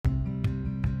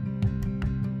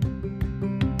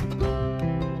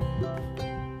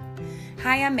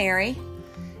Hi, I'm Mary,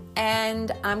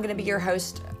 and I'm going to be your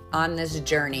host on this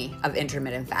journey of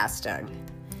intermittent fasting.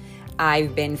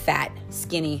 I've been fat,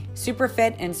 skinny, super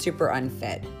fit, and super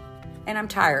unfit, and I'm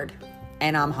tired,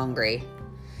 and I'm hungry.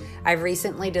 I've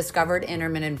recently discovered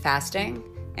intermittent fasting,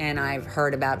 and I've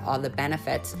heard about all the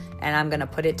benefits, and I'm going to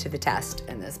put it to the test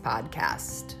in this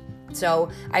podcast. So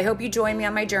I hope you join me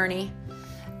on my journey.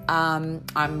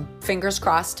 I'm fingers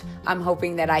crossed. I'm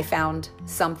hoping that I found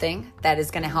something that is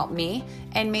going to help me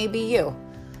and maybe you.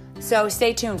 So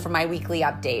stay tuned for my weekly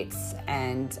updates,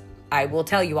 and I will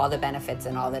tell you all the benefits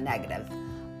and all the negative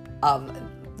of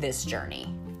this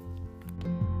journey.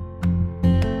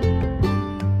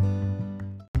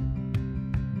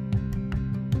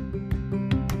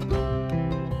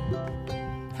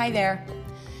 Hi there.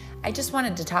 I just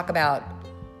wanted to talk about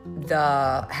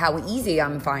how easy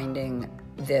I'm finding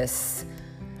this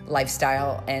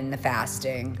lifestyle and the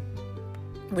fasting,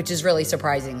 which is really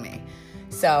surprising me.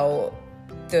 So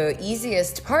the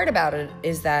easiest part about it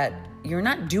is that you're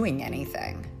not doing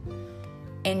anything.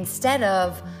 Instead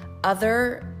of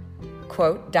other,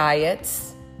 quote,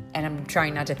 diets, and I'm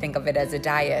trying not to think of it as a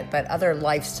diet, but other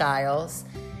lifestyles,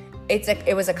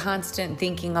 it was a constant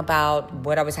thinking about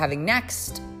what I was having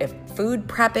next, if food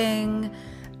prepping,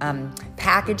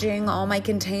 packaging all my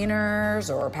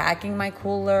containers or packing my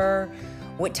cooler,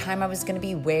 what time I was going to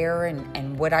be where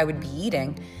and what I would be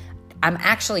eating.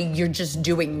 You're just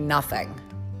doing nothing.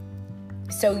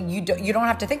 So you don't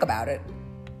have to think about it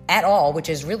at all, which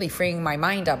is really freeing my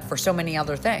mind up for so many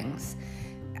other things.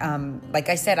 Like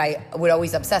I said, I would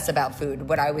always obsess about food,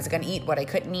 what I was going to eat, what I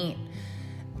couldn't eat.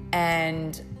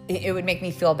 And it would make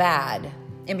me feel bad.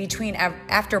 In between,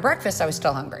 after breakfast, I was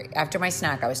still hungry. After my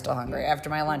snack, I was still hungry. After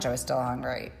my lunch, I was still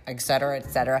hungry, et cetera,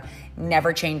 et cetera.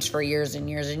 Never changed for years and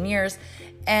years and years.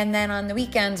 And then on the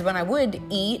weekends, when I would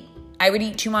eat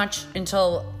too much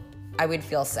until I would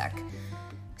feel sick.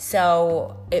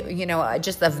 So,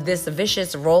 this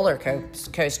vicious roller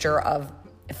coaster of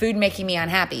food making me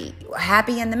unhappy.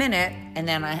 Happy in the minute, and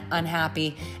then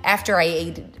unhappy after I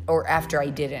ate it or after I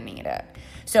didn't eat it.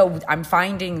 So I'm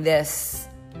finding this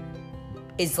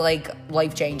is like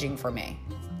life-changing for me.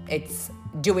 It's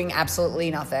doing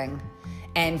absolutely nothing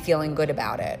and feeling good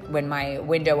about it. When my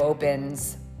window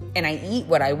opens and I eat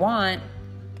what I want,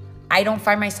 I don't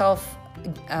find myself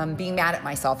being mad at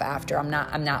myself after. I'm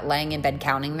not laying in bed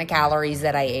counting the calories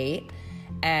that I ate,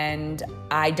 and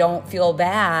I don't feel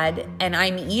bad, and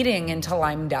I'm eating until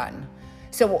I'm done.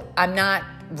 So I'm not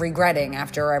regretting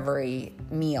after every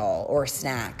meal or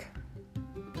snack.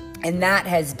 And that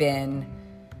has been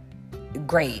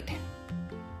great.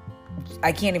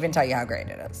 I can't even tell you how great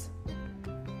it is.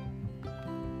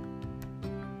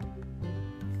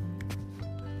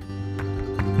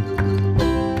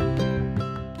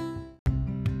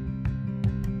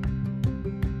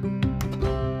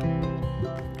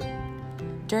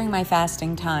 During my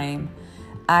fasting time,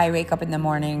 I wake up in the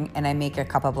morning and I make a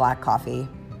cup of black coffee.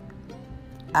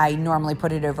 I normally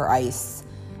put it over ice.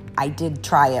 I did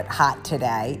try it hot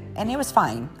today, and it was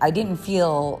fine.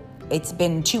 It's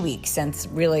been 2 weeks since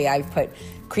really I've put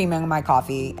cream in my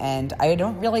coffee, and I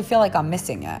don't really feel like I'm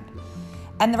missing it.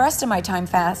 And the rest of my time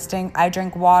fasting, I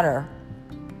drink water.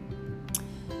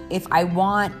 If I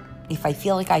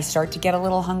feel like I start to get a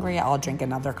little hungry, I'll drink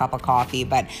another cup of coffee,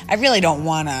 but I really don't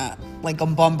want to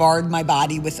bombard my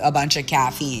body with a bunch of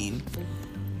caffeine.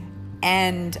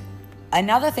 And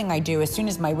another thing I do, as soon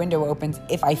as my window opens,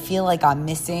 if I feel like I'm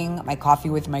missing my coffee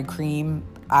with my cream,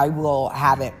 I will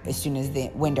have it as soon as the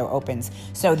window opens.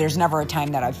 So there's never a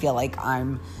time that I feel like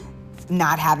I'm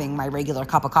not having my regular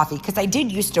cup of coffee, because I did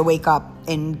used to wake up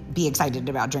and be excited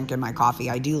about drinking my coffee.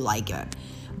 I do like it.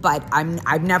 But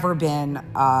I've never been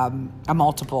a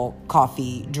multiple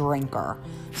coffee drinker.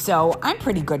 So I'm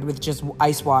pretty good with just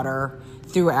ice water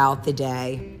throughout the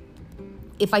day.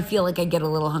 If I feel like I get a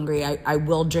little hungry, I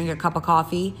will drink a cup of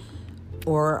coffee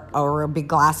or a big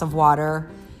glass of water,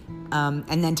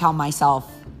 and then tell myself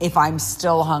if I'm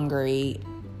still hungry,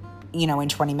 in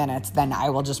 20 minutes, then I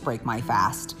will just break my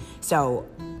fast. So,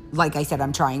 like I said,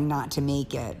 I'm trying not to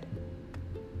make it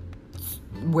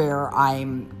where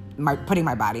I'm putting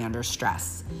my body under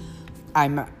stress.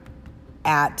 I'm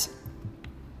at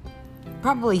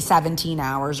probably 17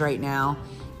 hours right now,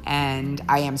 and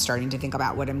I am starting to think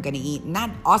about what I'm going to eat. And that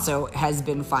also has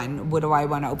been fun. What do I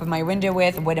want to open my window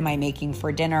with? What am I making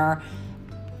for dinner?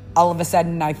 All of a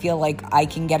sudden, I feel like I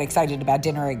can get excited about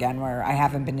dinner again, where I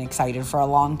haven't been excited for a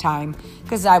long time,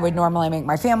 because I would normally make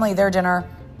my family their dinner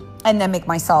and then make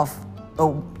myself,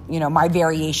 my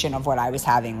variation of what I was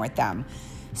having with them.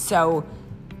 So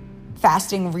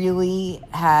fasting really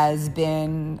has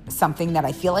been something that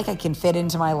I feel like I can fit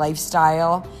into my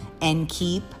lifestyle and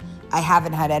keep. I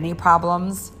haven't had any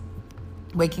problems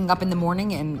waking up in the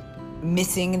morning and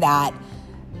missing that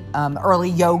early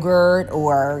yogurt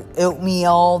or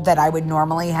oatmeal that I would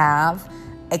normally have,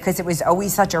 because it was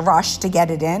always such a rush to get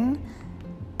it in.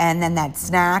 And then that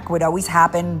snack would always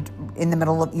happen in the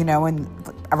middle of,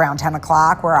 around 10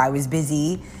 o'clock where I was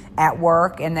busy at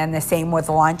work, and then the same with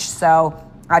lunch. So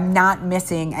I'm not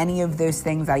missing any of those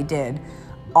things I did.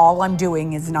 All I'm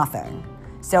doing is nothing.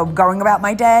 So going about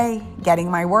my day,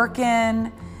 getting my work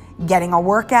in, getting a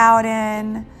workout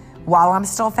in while I'm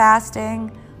still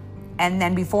fasting. And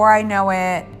then before I know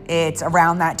it, it's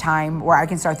around that time where I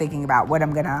can start thinking about what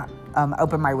I'm going to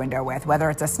open my window with, whether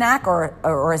it's a snack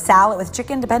or a salad with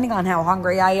chicken, depending on how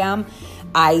hungry I am.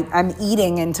 I'm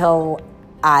eating until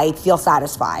I feel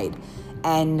satisfied.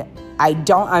 And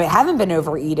I haven't been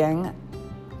overeating.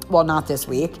 Well, not this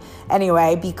week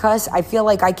anyway, because I feel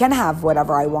like I can have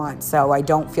whatever I want. So I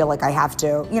don't feel like I have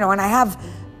to, and I have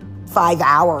 5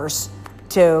 hours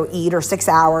to eat, or 6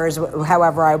 hours,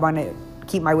 however I want to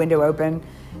keep my window open.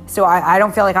 So I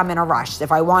don't feel like I'm in a rush.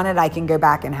 If I want it, I can go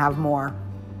back and have more.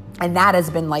 And that has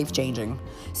been life-changing.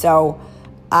 So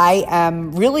I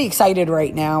am really excited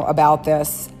right now about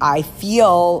this. I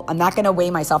feel I'm not going to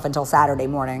weigh myself until Saturday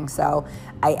morning. So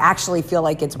I actually feel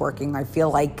like it's working. I feel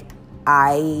like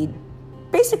I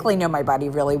basically know my body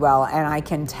really well, and I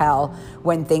can tell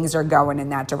when things are going in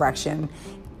that direction.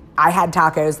 I had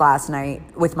tacos last night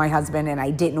with my husband, and I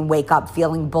didn't wake up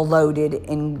feeling bloated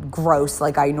and gross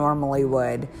like I normally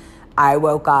would. I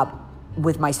woke up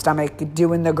with my stomach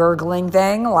doing the gurgling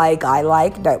thing like I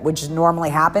like, that which normally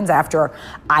happens after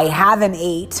I haven't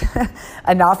ate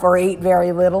enough or ate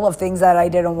very little of things that I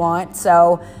didn't want.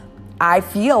 So I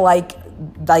feel like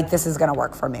this is going to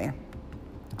work for me.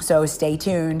 So stay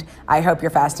tuned. I hope your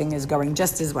fasting is going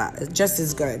just as well, just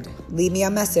as good. Leave me a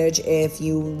message if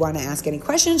you want to ask any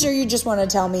questions, or you just want to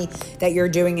tell me that you're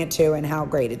doing it too and how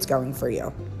great it's going for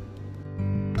you.